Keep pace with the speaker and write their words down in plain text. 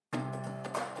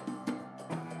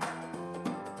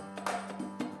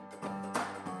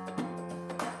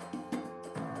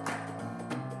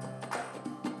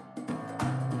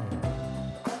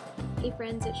Hey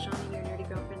friends, it's Shauna, your nerdy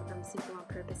girlfriend from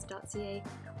simpleonpurpose.ca.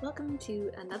 Welcome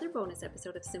to another bonus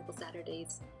episode of Simple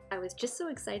Saturdays. I was just so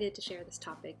excited to share this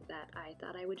topic that I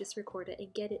thought I would just record it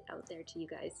and get it out there to you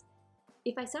guys.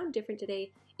 If I sound different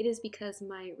today, it is because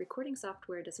my recording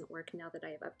software doesn't work now that I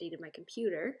have updated my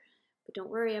computer. But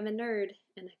don't worry, I'm a nerd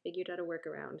and I figured out a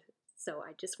workaround. So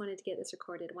I just wanted to get this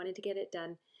recorded, wanted to get it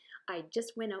done. I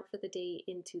just went out for the day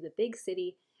into the big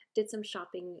city, did some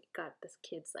shopping, got the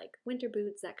kids like winter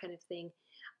boots, that kind of thing.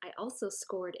 I also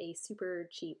scored a super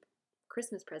cheap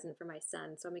Christmas present for my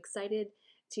son, so I'm excited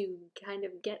to kind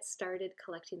of get started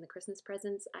collecting the Christmas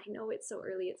presents. I know it's so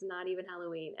early, it's not even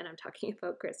Halloween, and I'm talking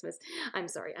about Christmas. I'm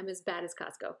sorry, I'm as bad as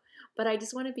Costco, but I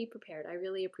just want to be prepared. I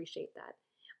really appreciate that.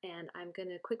 And I'm going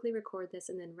to quickly record this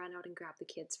and then run out and grab the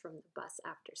kids from the bus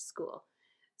after school.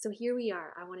 So here we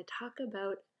are. I want to talk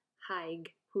about Hygge,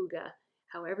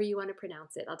 however you want to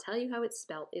pronounce it. I'll tell you how it's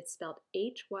spelled. It's spelled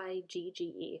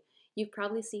Hygge. You've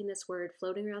probably seen this word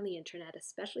floating around the internet,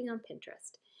 especially on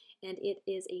Pinterest. And it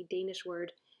is a Danish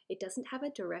word. It doesn't have a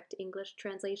direct English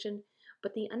translation,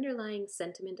 but the underlying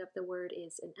sentiment of the word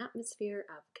is an atmosphere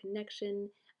of connection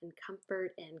and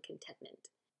comfort and contentment.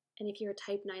 And if you're a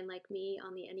type 9 like me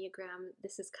on the Enneagram,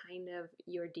 this is kind of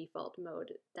your default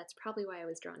mode. That's probably why I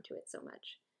was drawn to it so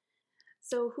much.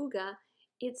 So Hygge,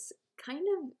 it's kind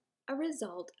of a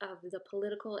result of the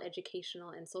political, educational,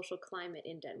 and social climate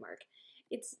in Denmark.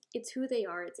 It's who they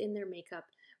are, it's in their makeup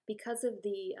because of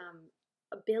the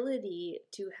ability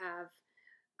to have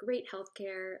great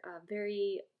healthcare,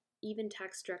 very even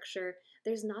tax structure.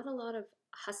 There's not a lot of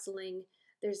hustling,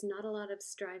 there's not a lot of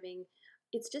striving.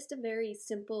 It's just a very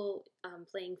simple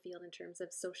playing field in terms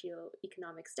of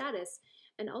socioeconomic status,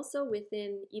 and also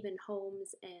within even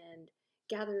homes and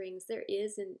gatherings, there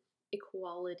is an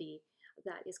equality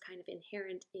that is kind of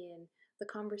inherent in the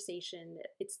conversation.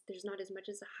 There's not as much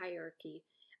as a hierarchy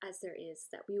as there is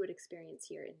that we would experience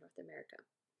here in North America.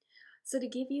 So to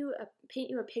paint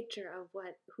you a picture of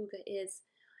what Hygge is,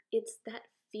 it's that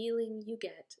feeling you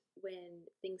get when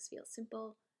things feel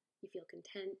simple, you feel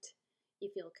content, you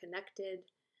feel connected,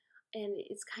 and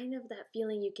it's kind of that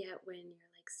feeling you get when you're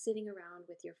like sitting around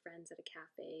with your friends at a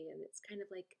cafe and it's kind of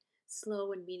like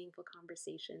slow and meaningful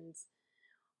conversations,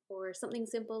 or something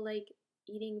simple like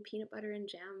eating peanut butter and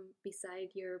jam beside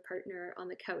your partner on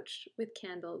the couch with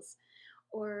candles,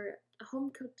 or a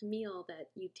home-cooked meal that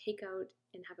you take out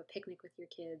and have a picnic with your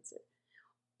kids.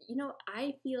 You know,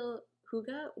 I feel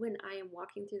Hygge when I am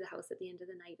walking through the house at the end of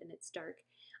the night and it's dark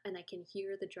and I can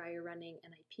hear the dryer running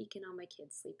and I peek in on my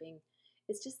kids sleeping.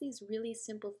 It's just these really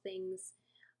simple things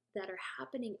that are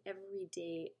happening every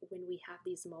day when we have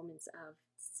these moments of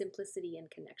simplicity and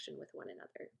connection with one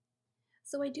another.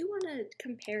 So I do want to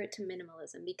compare it to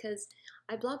minimalism because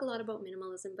I blog a lot about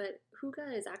minimalism, but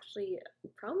Hygge is actually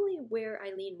probably where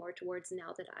I lean more towards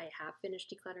now that I have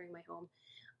finished decluttering my home.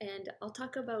 And I'll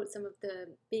talk about some of the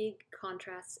big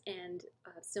contrasts and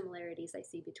similarities I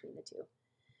see between the two.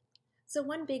 So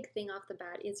one big thing off the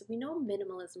bat is we know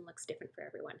minimalism looks different for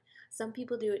everyone. Some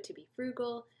people do it to be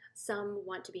frugal, some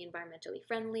want to be environmentally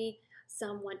friendly,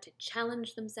 some want to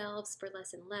challenge themselves for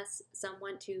less and less, some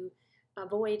want to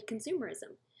avoid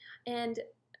consumerism. And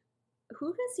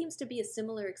Hygge seems to be a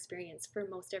similar experience for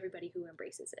most everybody who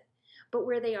embraces it. But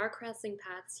where they are crossing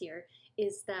paths here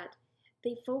is that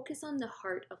they focus on the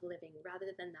heart of living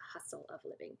rather than the hustle of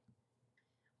living.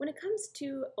 When it comes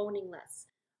to owning less,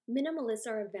 minimalists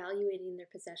are evaluating their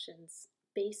possessions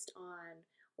based on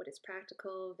what is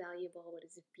practical, valuable, what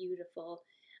is beautiful.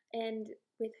 And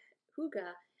with Hygge,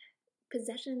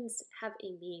 possessions have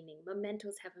a meaning,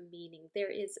 mementos have a meaning.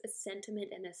 There is a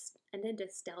sentiment and a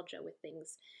nostalgia with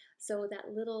things. So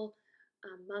that little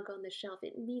mug on the shelf,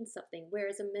 it means something,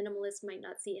 whereas a minimalist might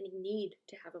not see any need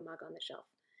to have a mug on the shelf.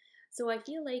 So I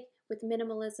feel like with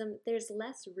minimalism, there's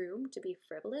less room to be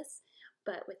frivolous,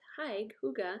 but with Hygge,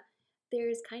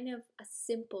 there's kind of a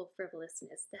simple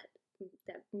frivolousness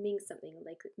that means something,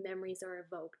 like memories are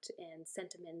evoked and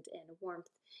sentiment and warmth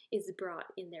is brought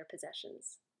in their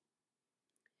possessions.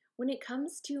 When it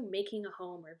comes to making a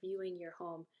home or viewing your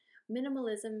home,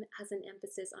 minimalism has an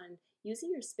emphasis on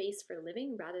using your space for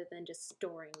living rather than just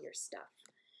storing your stuff.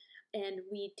 And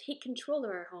we take control of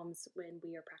our homes when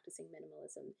we are practicing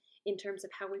minimalism in terms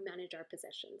of how we manage our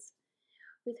possessions.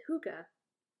 With Hygge,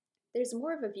 there's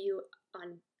more of a view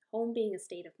on home being a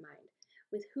state of mind.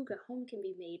 With Hygge, home can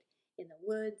be made in the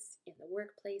woods, in the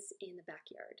workplace, in the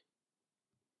backyard.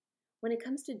 When it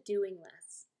comes to doing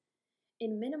less,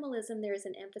 in minimalism, there is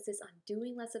an emphasis on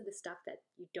doing less of the stuff that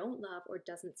you don't love or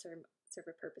doesn't serve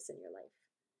a purpose in your life.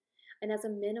 And as a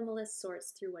minimalist sorts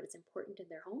through what is important in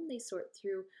their home, they sort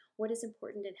through what is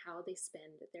important and how they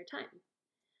spend their time.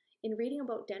 In reading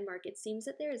about Denmark, it seems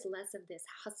that there is less of this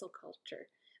hustle culture.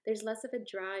 There's less of a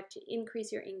drive to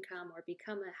increase your income or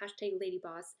become a hashtag lady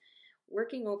boss,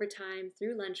 working overtime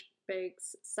through lunch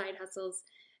breaks, side hustles,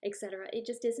 etc. It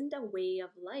just isn't a way of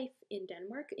life in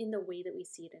Denmark in the way that we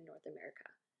see it in North America.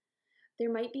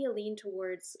 There might be a lean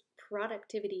towards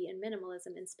productivity and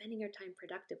minimalism and spending your time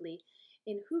productively.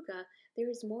 In Hygge, there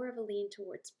is more of a lean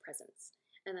towards presence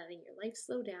and letting your life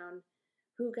slow down.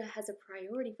 Hygge has a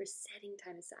priority for setting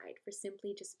time aside, for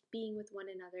simply just being with one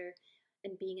another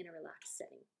and being in a relaxed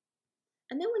setting.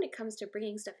 And then when it comes to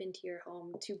bringing stuff into your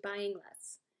home, to buying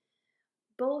less,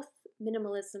 both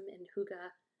minimalism and Hygge,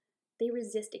 they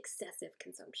resist excessive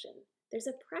consumption. There's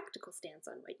a practical stance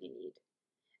on what you need.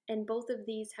 And both of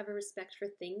these have a respect for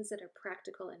things that are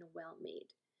practical and well made.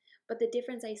 But the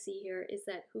difference I see here is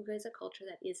that Hygge is a culture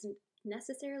that isn't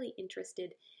necessarily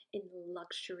interested in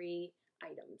luxury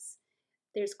items.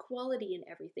 There's quality in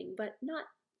everything, but not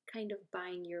kind of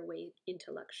buying your way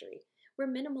into luxury, where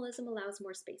minimalism allows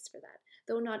more space for that,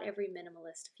 though not every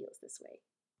minimalist feels this way.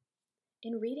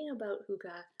 In reading about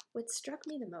Hygge, what struck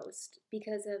me the most,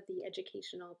 because of the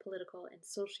educational, political, and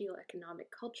socio-economic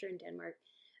culture in Denmark,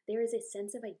 there is a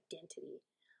sense of identity,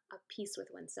 a peace with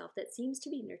oneself that seems to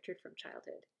be nurtured from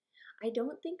childhood. I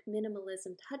don't think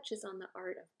minimalism touches on the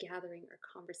art of gathering or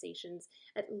conversations,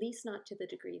 at least not to the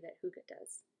degree that Hygge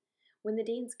does. When the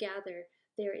Danes gather,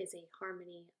 there is a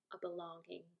harmony, a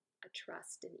belonging, a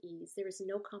trust and ease. There is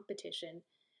no competition,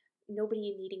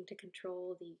 nobody needing to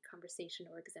control the conversation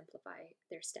or exemplify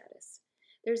their status.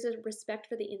 There's a respect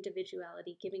for the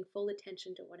individuality, giving full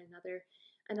attention to one another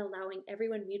and allowing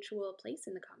everyone mutual place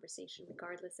in the conversation,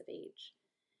 regardless of age.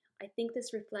 I think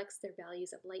this reflects their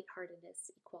values of lightheartedness,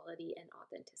 equality, and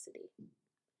authenticity.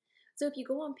 So if you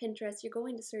go on Pinterest, you're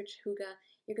going to search Hygge,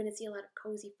 you're going to see a lot of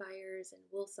cozy fires and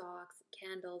wool socks,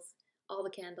 candles, all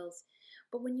the candles.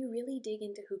 But when you really dig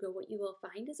into Hygge, what you will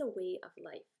find is a way of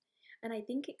life. And I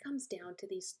think it comes down to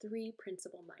these three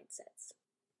principal mindsets.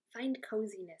 Find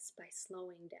coziness by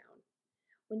slowing down.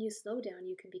 When you slow down,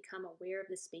 you can become aware of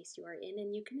the space you are in,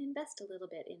 and you can invest a little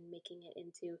bit in making it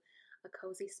into a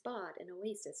cozy spot, an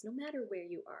oasis, no matter where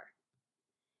you are.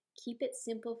 Keep it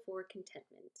simple for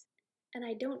contentment. And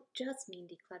I don't just mean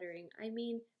decluttering, I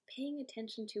mean paying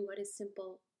attention to what is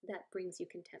simple that brings you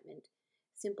contentment.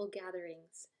 Simple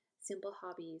gatherings, simple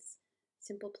hobbies,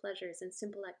 simple pleasures, and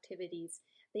simple activities.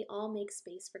 They all make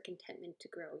space for contentment to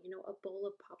grow. You know, a bowl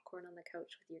of popcorn on the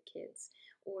couch with your kids,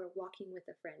 or walking with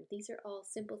a friend. These are all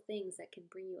simple things that can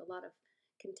bring you a lot of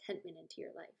contentment into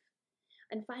your life.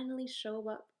 And finally, show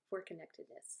up for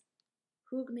connectedness.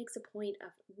 Hygge makes a point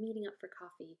of meeting up for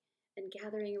coffee and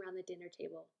gathering around the dinner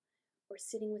table, or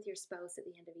sitting with your spouse at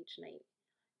the end of each night.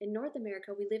 In North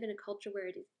America, we live in a culture where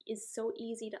it is so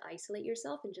easy to isolate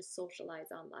yourself and just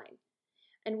socialize online.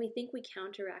 And we think we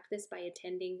counteract this by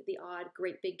attending the odd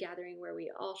great big gathering where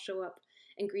we all show up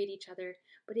and greet each other.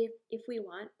 But if we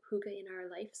want Hygge in our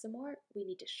life some more, we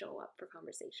need to show up for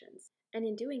conversations. And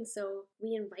in doing so,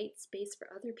 we invite space for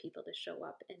other people to show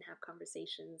up and have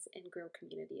conversations and grow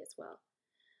community as well.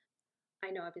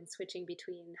 I know I've been switching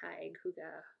between Hygge,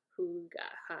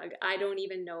 Hygge. I don't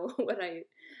even know what I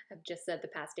have just said the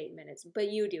past 8 minutes, but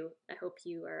you do. I hope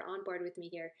you are on board with me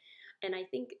here. And I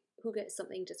think Hygge is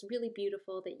something just really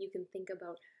beautiful that you can think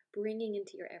about bringing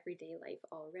into your everyday life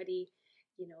already.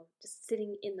 You know, just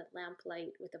sitting in the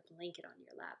lamplight with a blanket on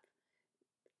your lap.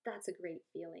 That's a great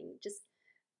feeling. Just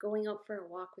going out for a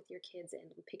walk with your kids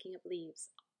and picking up leaves.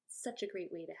 Such a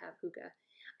great way to have Hygge.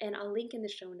 And I'll link in the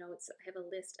show notes. I have a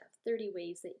list of 30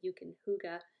 ways that you can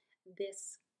Hygge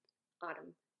this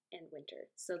autumn and winter.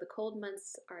 So the cold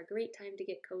months are a great time to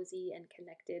get cozy and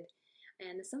connected,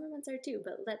 and the summer months are too,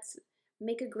 but let's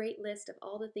make a great list of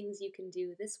all the things you can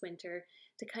do this winter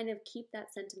to kind of keep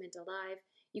that sentiment alive.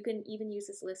 You can even use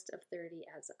this list of 30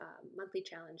 as a monthly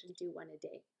challenge and do one a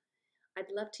day.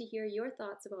 I'd love to hear your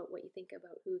thoughts about what you think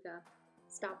about Hygge.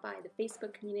 Stop by the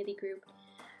Facebook community group.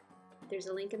 There's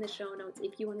a link in the show notes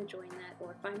if you want to join that,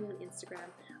 or find me on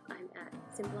Instagram. I'm at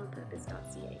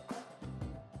simpleonpurpose.ca.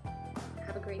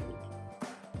 Have a great week.